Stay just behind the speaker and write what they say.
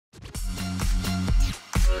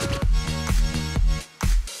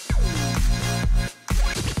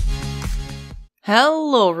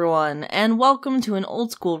Hello everyone, and welcome to an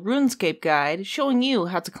old school RuneScape guide showing you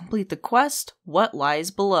how to complete the quest, What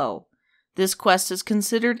Lies Below. This quest is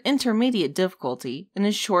considered intermediate difficulty and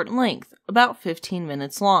is short in length, about 15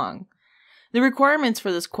 minutes long. The requirements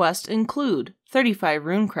for this quest include 35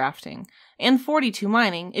 rune crafting, and 42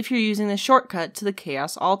 mining if you're using the shortcut to the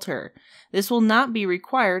Chaos Altar. This will not be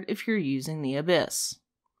required if you're using the Abyss.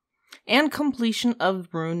 And completion of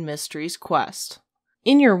Rune Mysteries quest.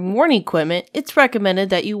 In your worn equipment, it's recommended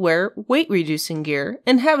that you wear weight-reducing gear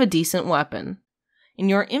and have a decent weapon. In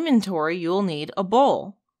your inventory, you will need a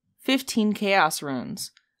bowl, 15 chaos runes,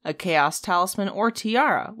 a chaos talisman or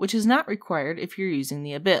tiara, which is not required if you're using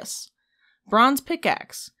the Abyss, bronze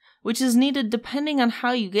pickaxe, which is needed depending on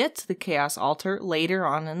how you get to the Chaos Altar later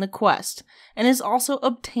on in the quest, and is also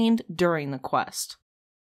obtained during the quest.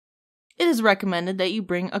 It is recommended that you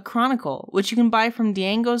bring a Chronicle, which you can buy from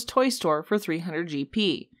Diango's toy store for 300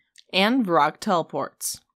 GP, and Varrock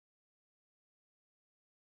teleports.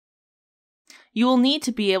 You will need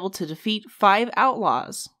to be able to defeat 5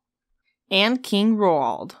 outlaws, and King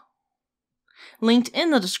Roald. Linked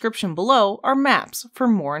in the description below are maps for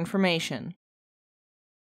more information.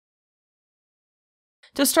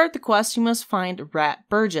 To start the quest, you must find Rat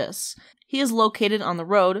Burgess. He is located on the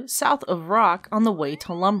road south of Rock on the way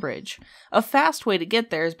to Lumbridge. A fast way to get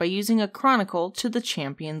there is by using a Chronicle to the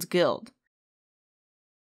Champions Guild.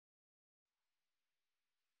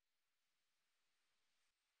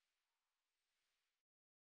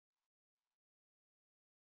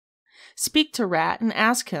 Speak to Rat and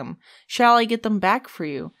ask him, "Shall I get them back for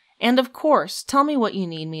you? And of course, tell me what you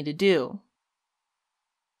need me to do."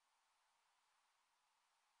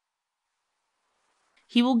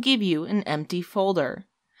 He will give you an empty folder.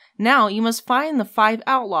 Now you must find the 5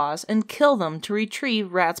 outlaws and kill them to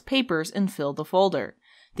retrieve Rat's papers and fill the folder.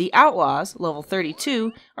 The outlaws, level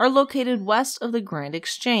 32, are located west of the Grand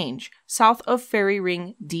Exchange, south of Fairy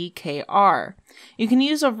Ring DKR. You can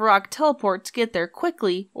use a Varrock teleport to get there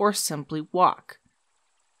quickly or simply walk.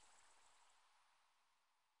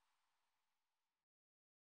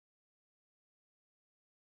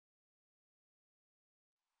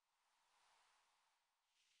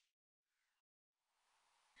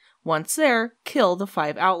 Once there, kill the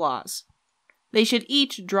 5 outlaws. They should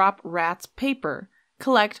each drop Rat's paper.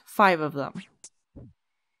 Collect 5 of them.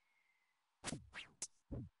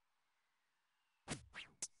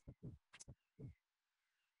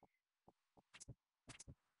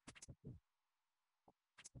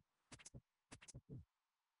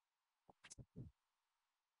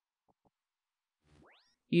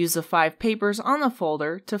 Use the 5 papers on the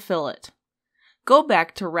folder to fill it. Go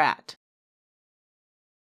back to Rat.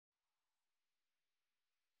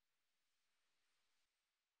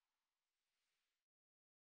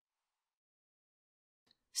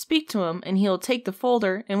 Speak to him and he'll take the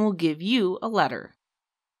folder and will give you a letter.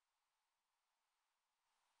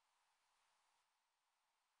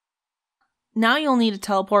 Now you'll need to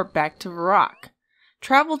teleport back to Varrock.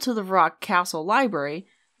 Travel to the Varrock Castle Library,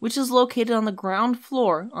 which is located on the ground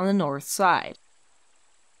floor on the north side.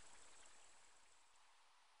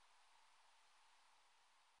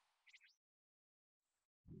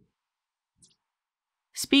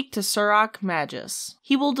 Speak to Surok Magus.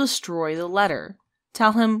 He will destroy the letter.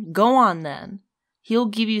 Tell him, "Go on then." He'll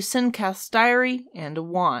give you Sincath's diary and a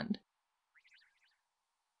wand.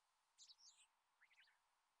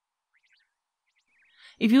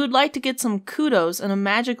 If you would like to get some kudos and a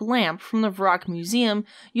magic lamp from the Varrock Museum,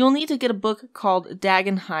 you'll need to get a book called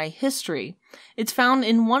Dagon High History. It's found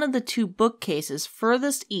in one of the 2 bookcases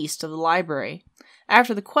furthest east of the library.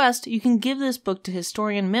 After the quest, you can give this book to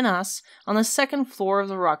Historian Minas on the 2nd floor of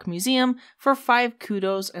the Varrock Museum for 5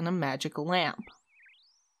 kudos and a magic lamp.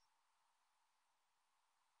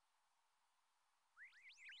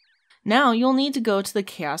 Now you'll need to go to the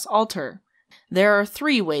Chaos Altar. There are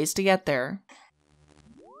 3 ways to get there.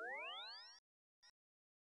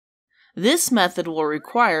 This method will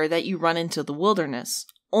require that you run into the wilderness.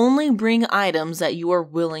 Only bring items that you are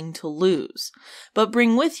willing to lose, but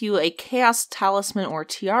bring with you a Chaos Talisman or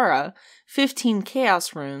Tiara, 15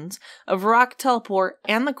 Chaos Runes, a Varrock Teleport,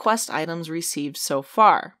 and the quest items received so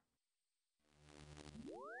far.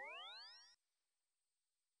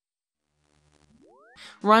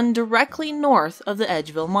 Run directly north of the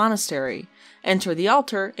Edgeville Monastery. Enter the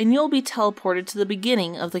altar and you'll be teleported to the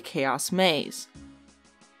beginning of the Chaos Maze.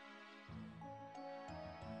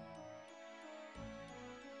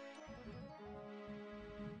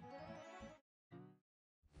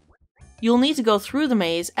 You'll need to go through the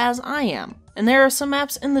maze as I am, and there are some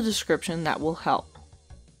maps in the description that will help.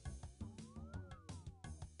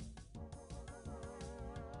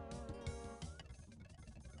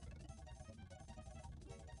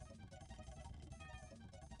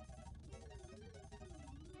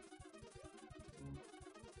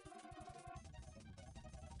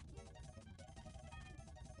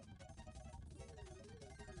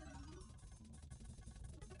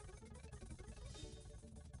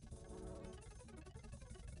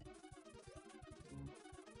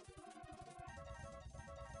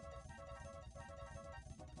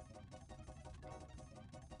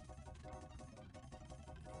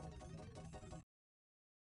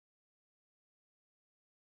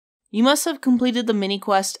 You must have completed the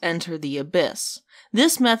mini-quest Enter the Abyss.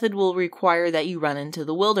 This method will require that you run into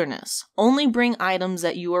the wilderness. Only bring items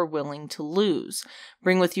that you are willing to lose.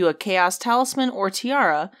 Bring with you a Chaos Talisman or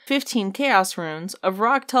Tiara, 15 Chaos Runes, a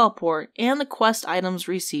Rock Teleport, and the quest items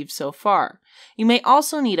received so far. You may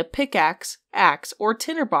also need a pickaxe, axe, or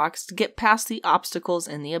tinderbox to get past the obstacles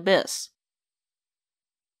in the abyss.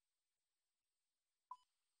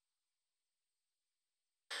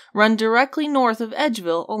 Run directly north of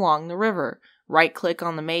Edgeville along the river. Right-click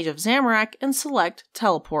on the Mage of Zamorak and select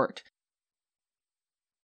Teleport.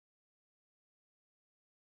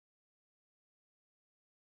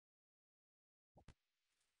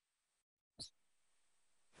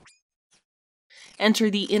 Enter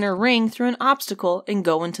the inner ring through an obstacle and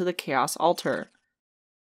go into the Chaos Altar.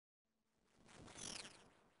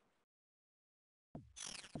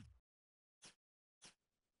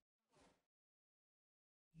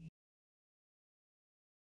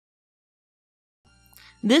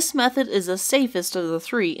 This method is the safest of the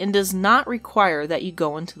three and does not require that you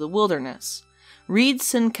go into the wilderness. Read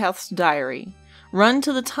Sinketh's diary. Run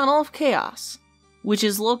to the Tunnel of Chaos, which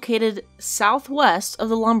is located southwest of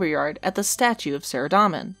the lumberyard at the statue of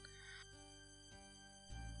Saradomin.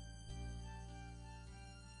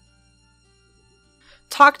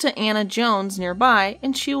 Talk to Anna Jones nearby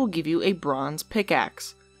and she will give you a bronze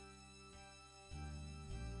pickaxe.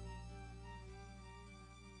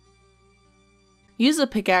 Use a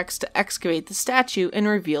pickaxe to excavate the statue and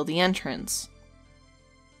reveal the entrance.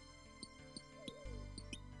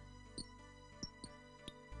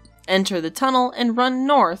 Enter the tunnel and run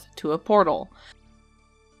north to a portal.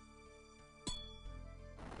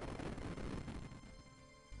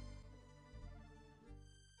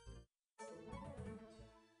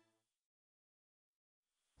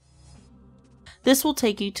 This will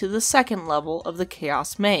take you to the second level of the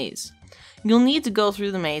Chaos Maze. You'll need to go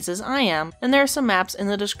through the maze as I am, and there are some maps in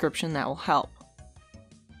the description that will help.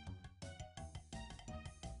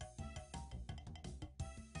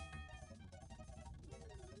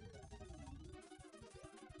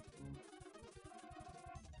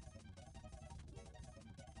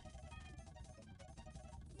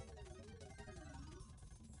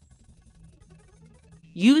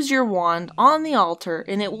 Use your wand on the altar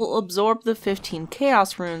and it will absorb the 15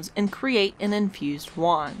 Chaos Runes and create an infused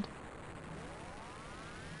wand.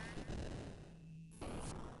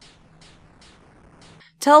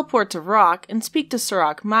 Teleport to Varrock and speak to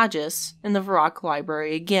Surrak Magis in the Varrock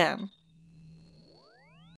Library again.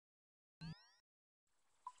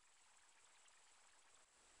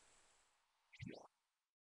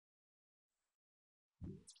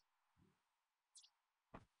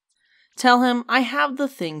 Tell him, I have the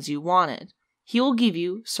things you wanted. He will give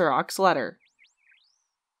you Surrak's letter.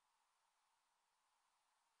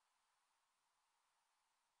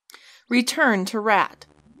 Return to Rat.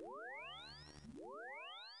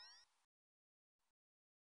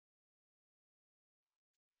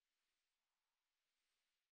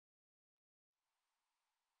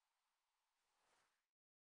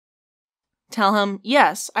 Tell him,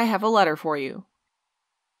 yes, I have a letter for you.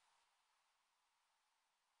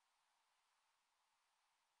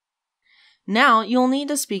 Now you'll need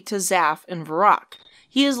to speak to Zaf in Varrock.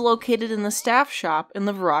 He is located in the staff shop in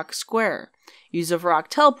the Varrock Square. Use a Varrock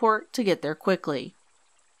teleport to get there quickly.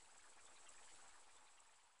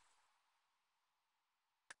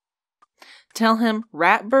 Tell him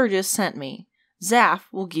Rat Burgess sent me. Zaf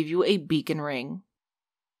will give you a beacon ring.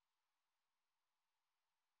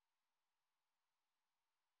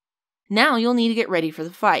 Now you'll need to get ready for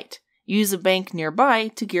the fight. Use a bank nearby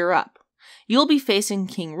to gear up. You'll be facing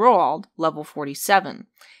King Roald, level 47.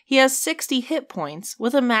 He has 60 hit points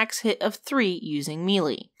with a max hit of 3 using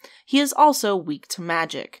melee. He is also weak to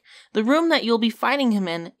magic. The room that you'll be fighting him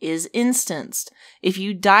in is instanced. If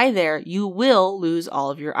you die there, you will lose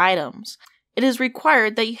all of your items. It is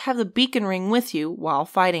required that you have the beacon ring with you while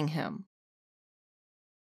fighting him.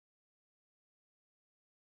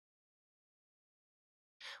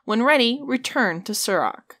 When ready, return to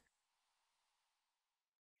Surrak.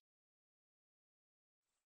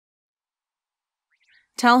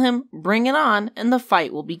 Tell him, bring it on, and the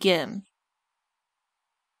fight will begin.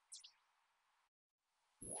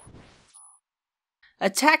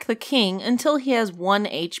 Attack the king until he has 1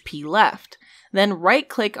 HP left. Then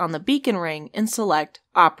right-click on the beacon ring and select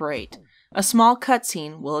Operate. A small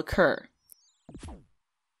cutscene will occur.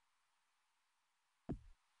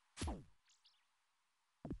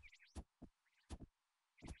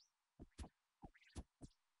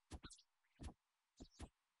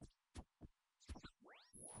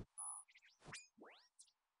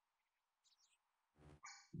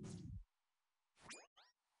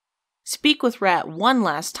 Speak with Rat one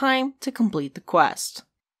last time to complete the quest.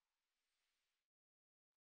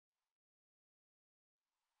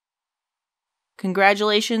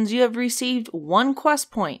 Congratulations, you have received 1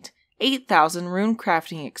 quest point, 8,000 rune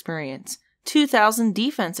crafting experience, 2,000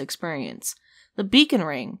 defense experience, the beacon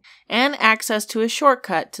ring, and access to a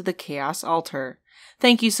shortcut to the Chaos Altar.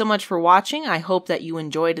 Thank you so much for watching. I hope that you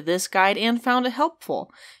enjoyed this guide and found it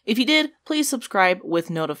helpful. If you did, please subscribe with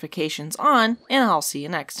notifications on, and I'll see you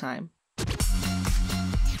next time.